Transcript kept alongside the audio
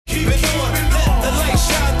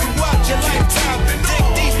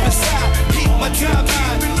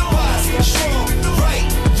sideline. Wise, strong, right,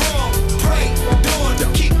 wrong, pray, doing,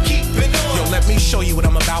 keepin' on. Yo, let me show you what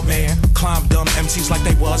I'm about, man. Climb dumb MCs like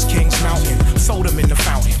they was King's Mountain. Throw them in the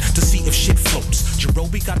fountain to see if shit floats.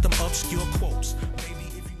 Jerobi got them obscure quotes. Baby,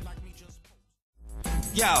 if you like me, just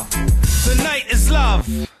yo, the night is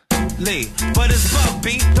lovely, but it's bug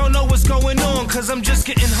beat. Don't know what's going on, cause I'm just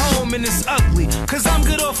getting home and it's ugly. Cause I'm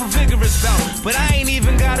good off a vigorous bout, but I ain't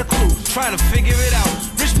even got a clue, trying to figure it out.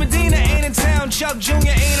 Rich Medina ain't in town, Chuck Jr.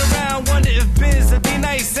 ain't around. Wonder if Biz would be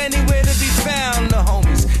nice, anywhere to be found. The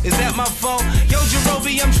homies, is that my phone? Yo,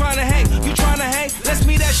 Jerobi, I'm trying to hang. You trying to hang? Let's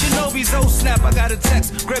meet at Shinobi's. Oh snap, I got a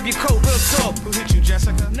text. Grab your coat, real talk. Who hit you,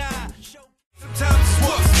 Jessica? Nah. Sometimes it's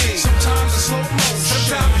walk speed, sometimes it's slow motion.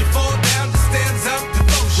 Sometimes you fall down, it stands up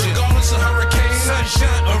devotion. Regardless of hurricane,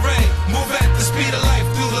 sunshine or rain, move at the speed of life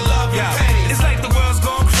through the love and pain. It's like the world's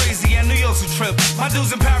gone crazy and New York's a trip. My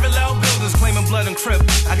dudes in parallel buildings claiming blood and crip.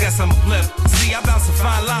 I guess I'm a blip. See, I bounce a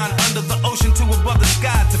fine line under the ocean to above the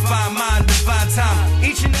sky to find mine, divine time.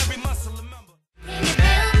 Each and every muscle remember.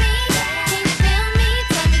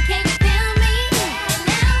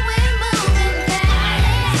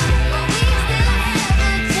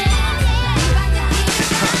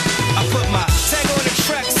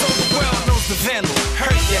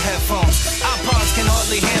 Hurt your headphones. Our parts can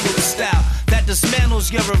hardly handle the style that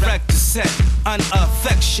dismantles your erector set.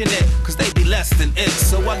 Unaffectionate, cause they be less than it.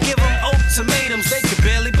 So I give them ultimatums they can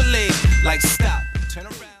barely believe. Like stop, turn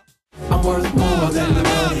around. I'm worth more than the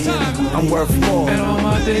money. I'm worth more. And all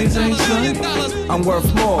my days ain't sunny. I'm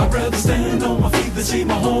worth more. I'd rather stand on my feet than see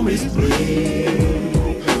my homies bleed.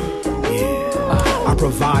 I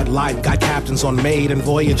provide light, guide captains on maiden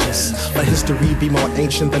voyages. Let history be more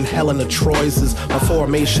ancient than Helena Troy's. A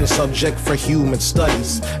formation subject for human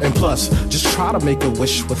studies. And plus, just try to make a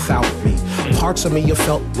wish without me. Parts of me you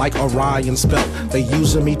felt like Orion's belt. They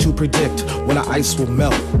using me to predict when the ice will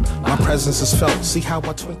melt. My presence is felt. See how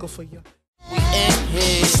I twinkle for you? We in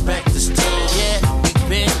here, expect us to, yeah. We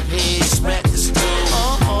been here, expect us to.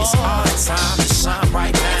 It's our time to shine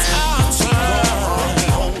right now.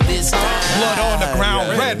 Blood on the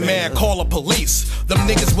ground, red man, call the police. Them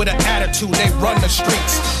niggas with an attitude, they run the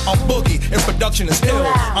streets. I'm Boogie, and production is ill.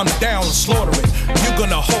 I'm down to slaughter it. You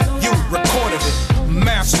gonna hope you recorded it,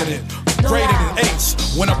 mastered it, greater than ace.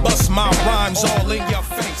 When I bust my rhymes all in your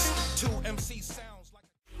face. 2 MC sounds like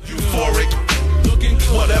Euphoric,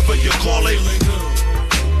 whatever you call it.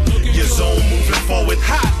 Your zone moving forward.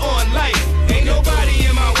 Hot on life, ain't nobody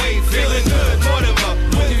in my way. Feeling good, Mortimer,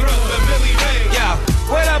 Winthrop, and Billy Ray. Yeah.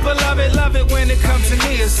 What up, beloved? Love it when it comes to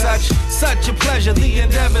me as such a pleasure. The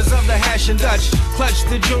endeavors of the hash and Dutch. Clutch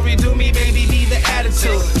the jewelry, do me, baby, be the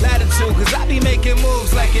attitude, latitude. Cause I be making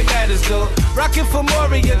moves like it matters, dude. Rockin' for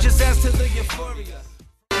Moria, just ask to the euphoria.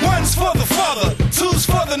 One's for the father, two's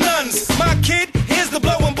for the nuns. My kid, here's the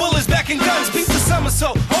blowing bullets, back in guns. Beat the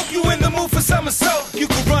somersault, hope you in the mood for somersault. You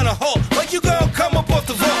can run a hole, but you gon' come up off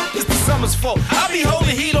the vault. It's the summer's fault, I'll be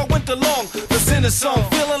holding heat all winter long. The sinner song,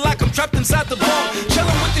 feeling like I'm trapped inside the bomb.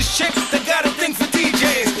 Chillin' with this chick that got a thing for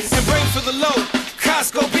DJs. And brain for the low,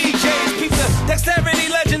 Costco BJs. Peep the dexterity,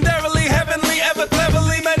 legendarily, heavenly, ever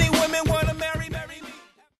cleverly. Many women wanna marry me.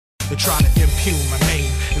 They try to impugn my name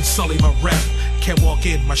and sully my rep. Can't walk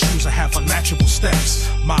in my shoes, I have unnatural steps.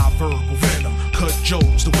 My verbal venom, cut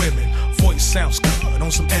Joes to women. Voice sounds good on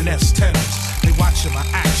some NS tenors. They watching my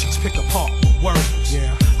actions, pick apart my words.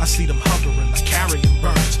 Yeah, I see them hovering like carrion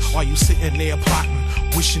birds. While you sitting there plotting,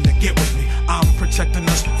 wishing to get with me. I'm protecting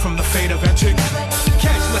us from the fate of antiquity.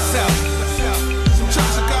 Catch myself.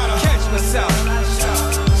 Sometimes I gotta catch myself.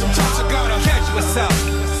 Sometimes I gotta catch myself.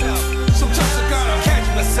 Sometimes I gotta catch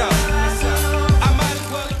myself. I might as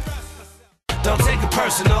well arrest myself. Don't take it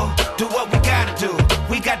personal, do what we gotta do.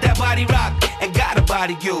 We got that body rock and gotta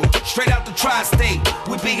body you. Straight out the tri-state,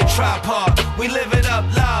 we be a tripod. We live it up,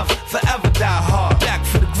 love, forever die hard. Back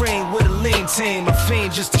for the green with a lean team. A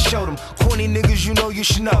fiend just to show them. Corny niggas you know you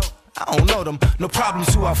should know. I don't know them, no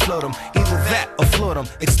problems who I float them. Either that or float them,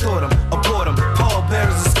 extort them, abort them. Pall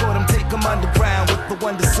bearers escort them, take them underground. With the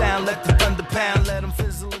wonder sound, let the thunder pound. Let them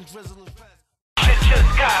fizzle and drizzle. Shit just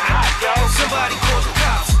got hot, yo. Somebody call the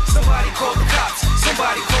cops, somebody call the cops,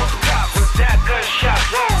 somebody call the cops. With that gunshot,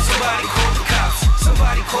 roll. Somebody call the cops,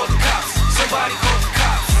 somebody call the cops, somebody call the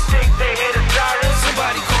cops. You think they hit a siren?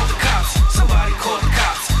 Somebody call the cops, somebody call the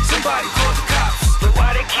cops, somebody call the cops. But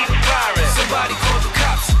why they keep firing? Somebody call the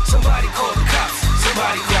cops, somebody call the cops,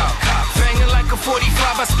 somebody call the cops. Banging like a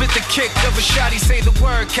 45, I spit the kick of a shot. He say the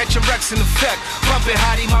word, catch a Rex in effect. Bump it,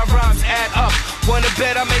 hottie, my rhymes add up. Wanna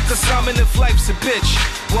bet I make a sum and if life's a bitch.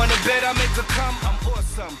 Wanna bet I make a come, I'm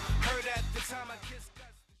awesome. Heard at the time I kissed.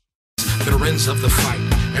 The ends of the fight.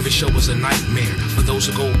 Every show was a nightmare for those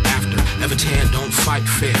who go after. evitaN don't fight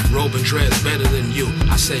fair. Robe and dreads better than you.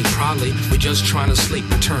 I say probably. We just trying to sleep,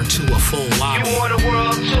 return to a full lobby. You on a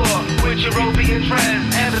world tour with your robe and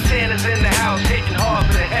dreads. evitaN is in the house, hitting hard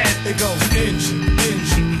for the head. It goes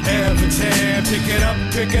evitaN, pick it up,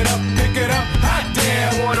 pick it up, pick it up, hot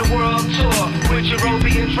damn. You on a world tour with your robe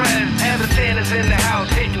and dreads. evitaN is in the house,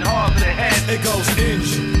 hitting hard for the head. It goes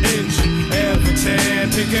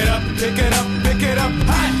evitaN, pick it up, pick it up, pick it up,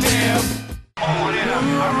 hot damn. On it up,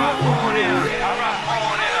 I rock on it up, I rock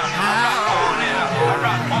on it up, I rock on it up, I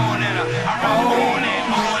rock on it up, I rock on it,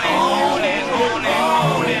 on it, on it, on it,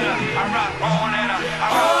 on it up, I rock on it up,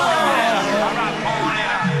 I rock on it up, I rock on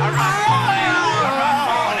it up, I rock on it up, I rock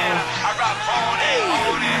on it up, I rock on it,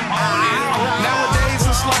 on it, on it. Nowadays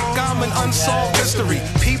it's like I'm an unsolved mystery.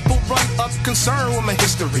 People run up concerned with my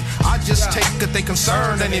history. I just take that they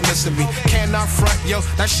concerned and they missing me. Cannot front, yo,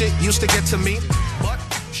 that shit used to get to me. But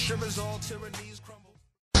sure as all tyrannies crumble.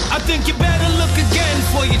 I think you better look again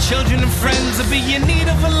for your children and friends. Or be in need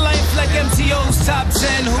of a life like MTO's top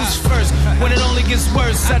 10. Who's first? When it only gets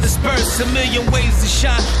worse, I disperse a million ways to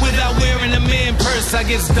shine without wearing a man purse. I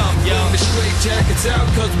get dumb, yo. The straight jackets out,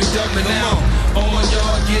 cause we dumbing out. All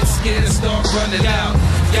y'all get scared and start running out.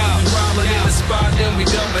 Yeah, we rolling in the spot, then we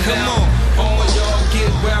dumbing out. All y'all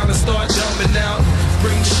get wild and start dumbing out.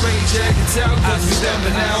 Bring the straight jackets out, cause we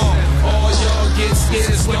dumbing out. All y'all get scared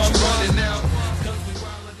and start running out.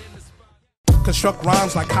 Construct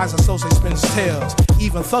rhymes like Kaiser Sose spins tails.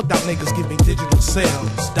 Even thugged out niggas give me digital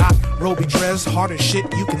sales. Doc, Roby Dress, hard as shit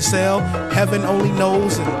you can sell. Heaven only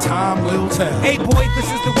knows and time will tell. Hey boy, this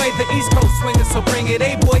is the way the East Coast swinging, so bring it.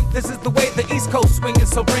 Hey boy, this is the way the East Coast swinging,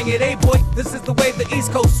 so bring it. Hey boy, this is the way the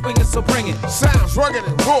East Coast swinging, so bring it. Sounds rugged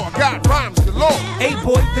and raw, got rhymes galore. Hey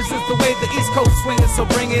boy, this is the way the East Coast swinging, so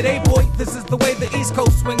bring it. Hey boy, this is the way the East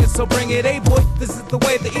Coast swinging, so bring it. Hey boy, this is the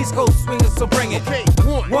way the East Coast swinging, so bring it. Okay,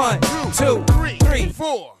 one, One, two, three, three.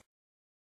 4.